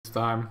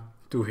time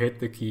to hit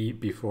the key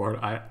before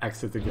I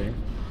exit the game.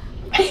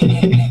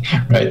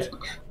 Right.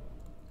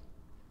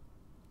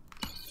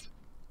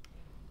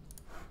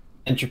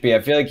 Entropy,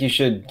 I feel like you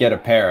should get a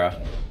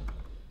para.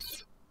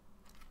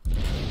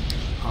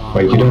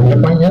 Wait, you don't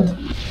have one yet?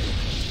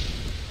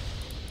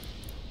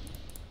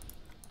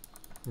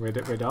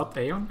 Without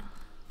Aeon?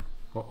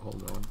 Oh,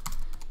 hold on.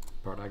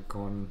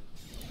 Paragon.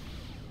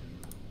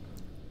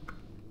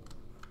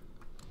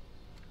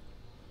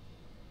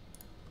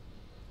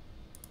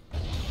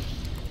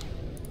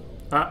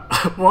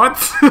 What?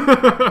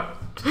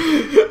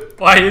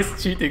 Why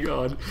is cheating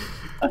on?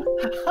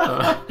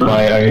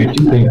 Why are you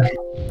cheating?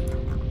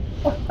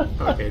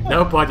 Okay,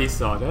 nobody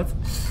saw that.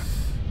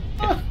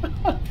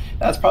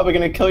 That's probably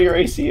gonna kill your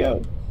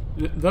ACO.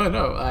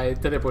 No, I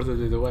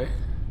teleported it away.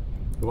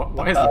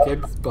 Why is the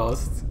game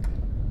paused?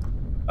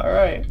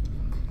 Alright.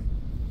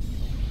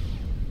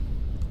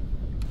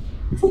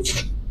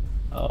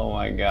 Oh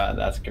my god,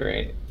 that's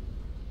great.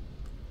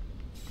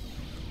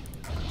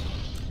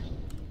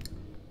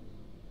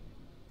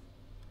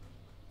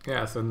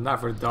 Yeah, so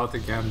never doubt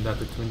again that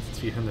the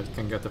 2300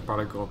 can get the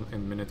Paragon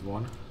in minute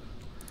 1.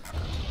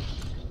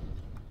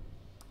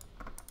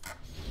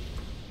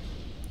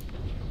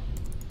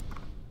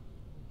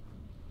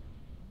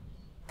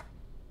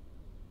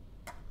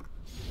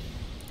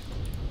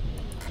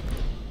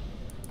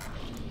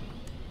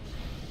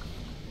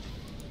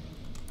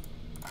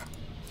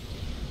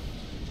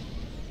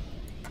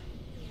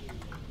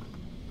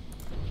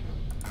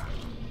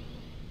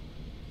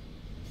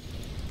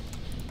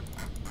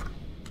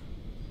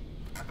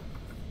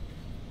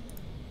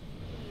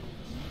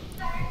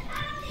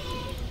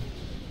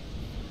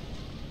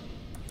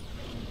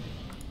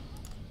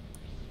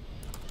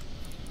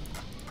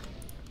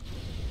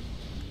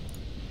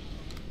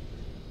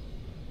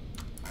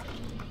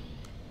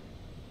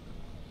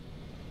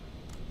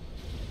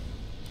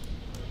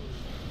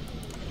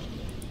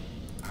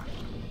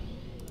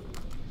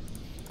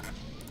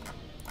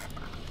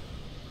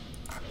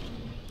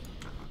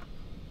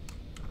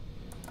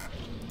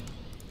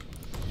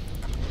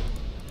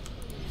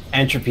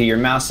 Entropy, your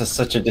mouse has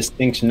such a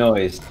distinct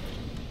noise.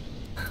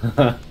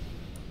 Sounds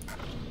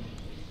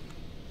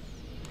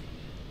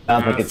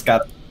like it's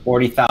got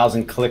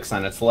 40,000 clicks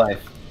on its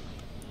life.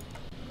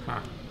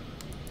 Huh.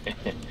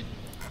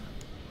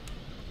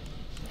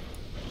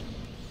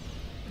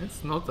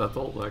 It's not that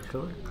old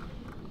actually.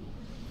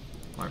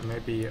 Like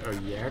maybe a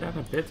year and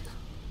a bit.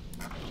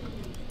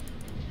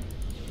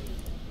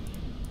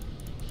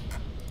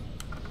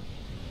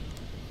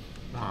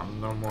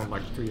 No more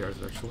like 2 years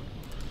actually.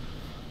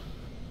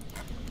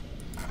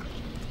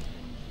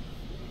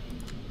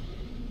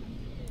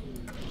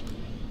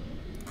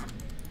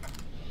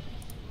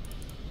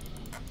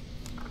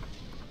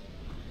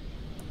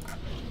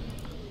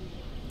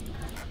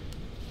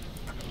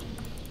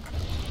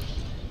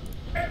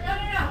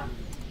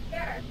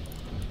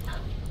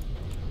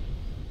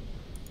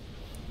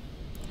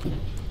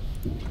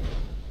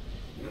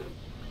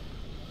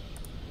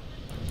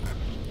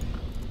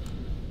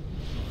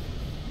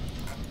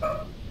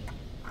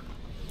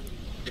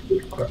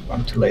 Crap,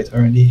 I'm too late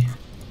already.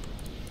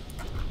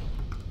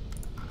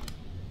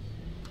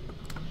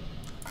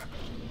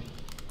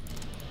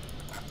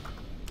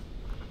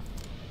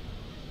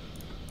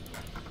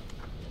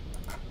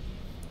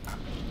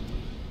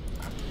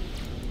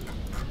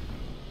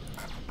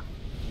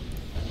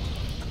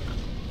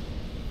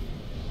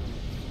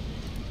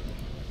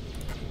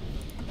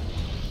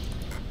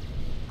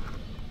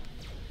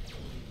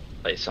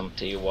 Play some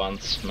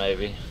T1s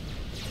maybe.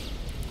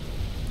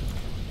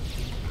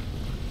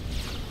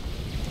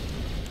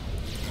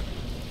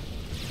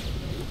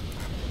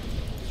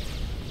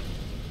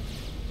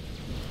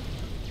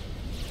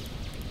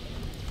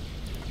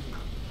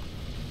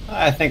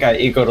 I think I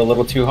egoed a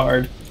little too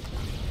hard.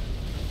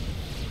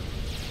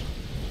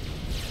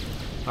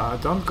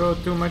 Don't go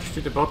too much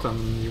to the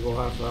bottom, you will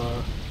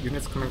have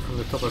units coming from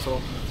the top as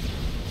well.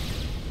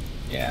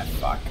 Yeah,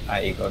 fuck.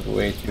 I egoed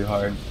way too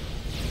hard.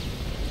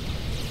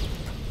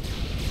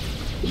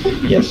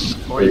 Yes,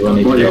 Oh, we you will got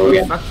need to go the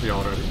again. factory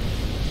already.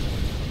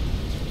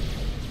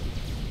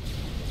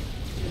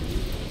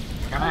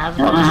 Can I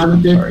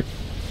have it? Sorry.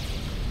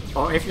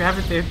 Oh, if you have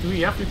it there too,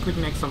 yeah, you could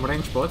make some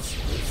range bots.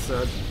 It's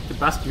the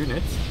best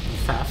unit in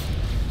FAF.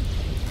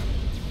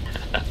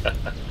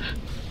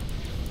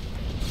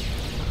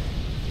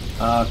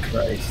 Oh,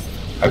 Christ.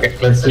 Okay,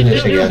 let's do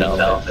this again.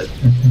 What?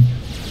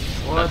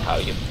 That's how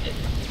you play.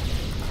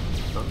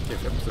 Don't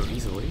give up so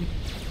easily.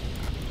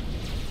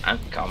 I'm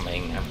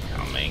coming.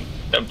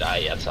 Don't die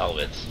yet, salve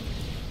it.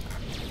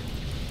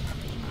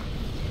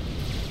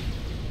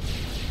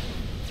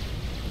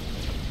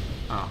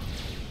 Oh.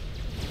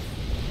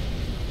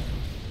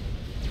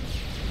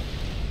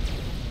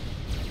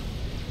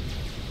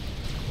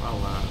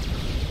 Well, I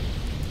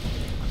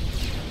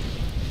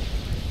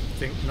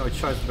think no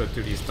choice but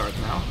to restart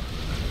now.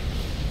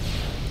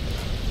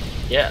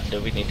 Yeah,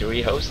 do we need to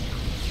rehost?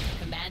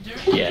 Commander?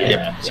 Yeah.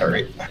 Yep,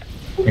 sorry.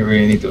 You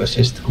really need to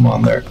assist the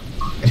commander.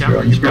 If you're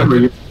on Remember,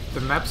 your the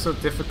the map's so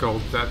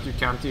difficult that you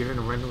can't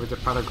even win with the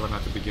Paragon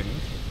at the beginning.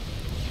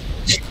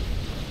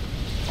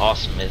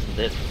 Awesome, isn't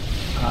it?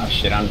 Ah,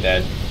 shit, I'm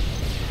dead.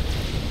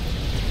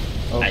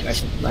 Oh, Nice.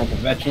 that's like a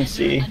veteran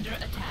C. Under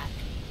attack.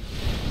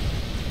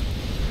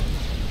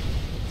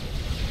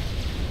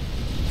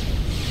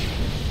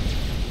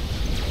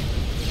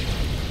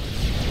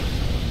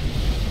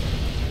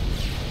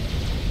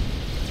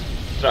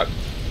 Truck,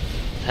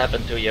 what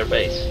happened to your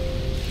base?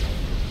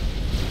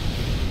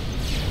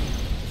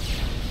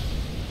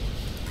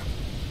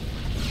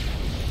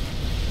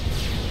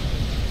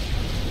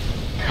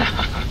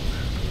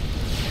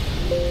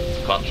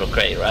 Control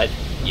K, right?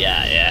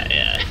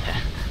 Yeah.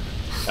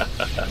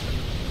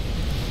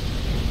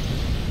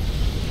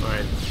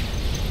 Right.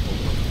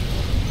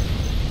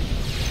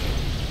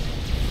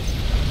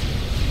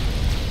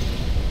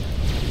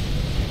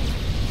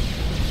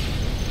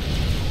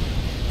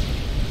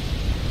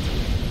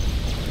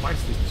 Why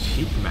is the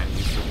cheap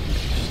menu so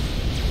glitched?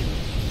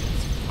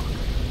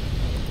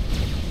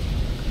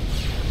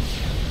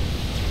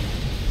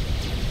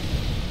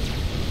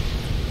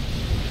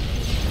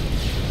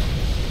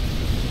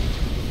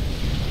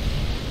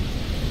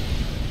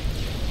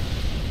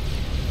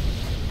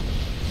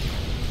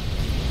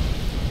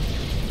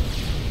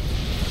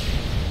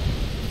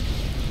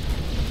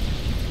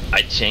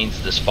 I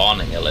changed the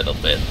spawning a little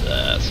bit,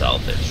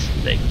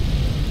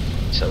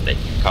 so they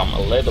come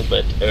a little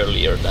bit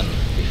earlier than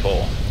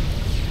before.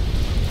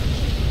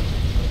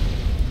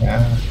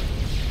 Yeah.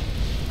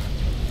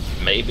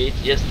 Maybe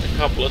it's just a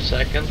couple of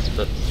seconds,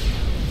 but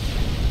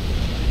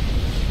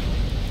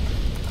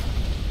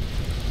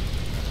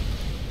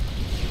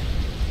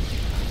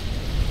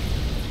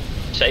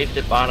save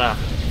the para.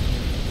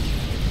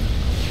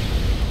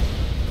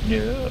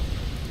 No.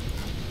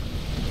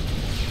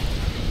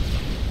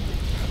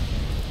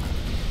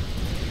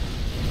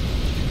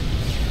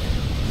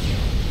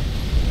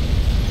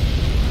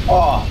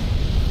 Oh!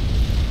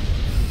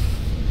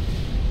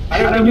 How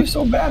did I do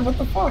so bad? What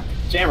the fuck?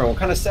 Jammer, what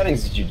kind of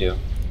settings did you do?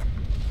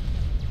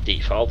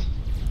 Default.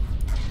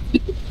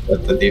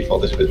 But the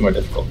default is a bit more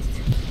difficult.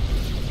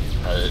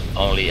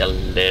 Only a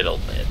little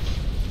bit.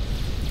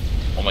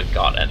 Oh my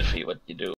god, Envy, what you do?